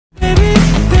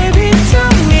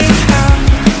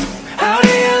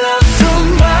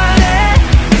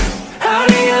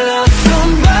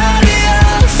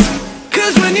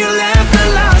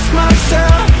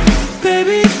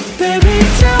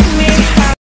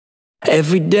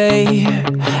Every day,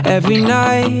 every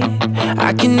night,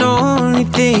 I can only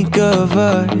think of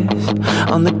us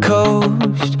on the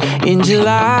coast in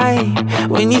July,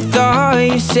 when you thought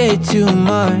you said too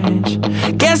much.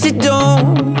 Guess it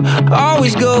don't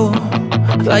always go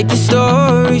like the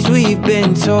stories we've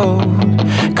been told.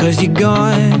 Cause you're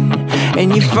gone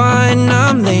and you find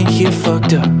I'm laying here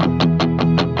fucked up.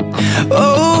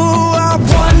 Oh, I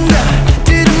wonder,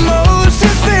 did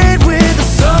emotions fade with the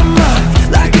summer?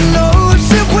 Like an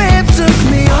ocean wave took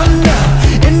me under,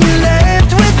 and you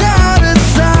left without a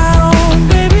sound.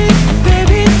 Baby,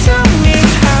 baby, tell me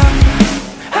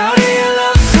how do you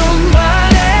love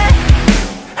somebody?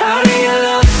 How do you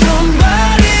love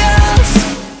somebody else?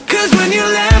 Cause when you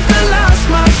left I lost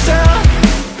myself.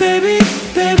 Baby,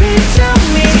 baby, tell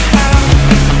me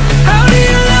how do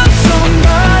you love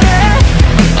somebody?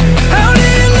 How do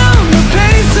you know the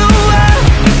pain so well?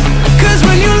 Cause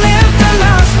when you left I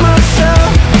lost myself.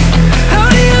 How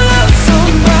do you love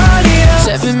somebody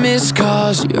else? 7 missed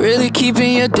calls, you're really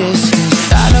keeping your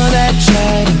distance. I know that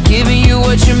tried and giving you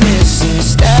what you're missing.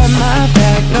 Stab my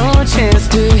back, no chance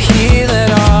to heal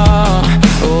at all.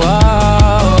 Oh,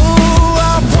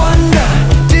 I wonder,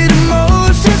 did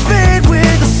emotions fade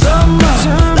with the summer?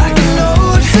 Like an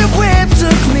ocean wave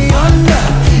took me under,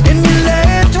 and you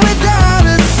left without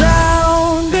a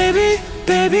sound. Baby,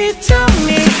 baby, tell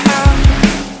me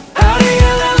how do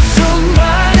you love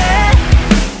somebody?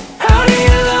 How do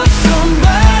you love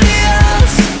somebody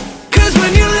else? Cause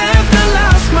when you left I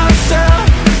lost myself.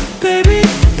 Baby,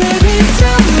 baby,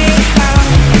 tell me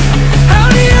how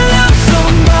do you love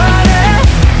somebody?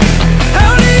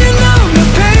 How do you know the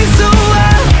pain so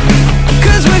well?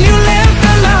 Cause when you left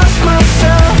I lost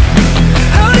myself.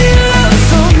 How do you love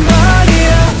somebody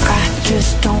else? I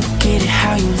just don't get it,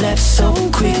 how you left so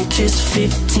quick. Just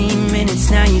 15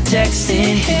 minutes, now you're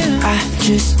texting. I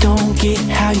just don't get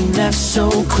how you left so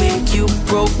quick. You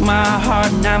broke my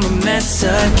heart and I'm a mess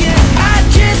again. I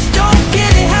just don't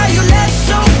get it, how you left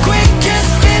so quick. Just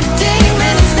 15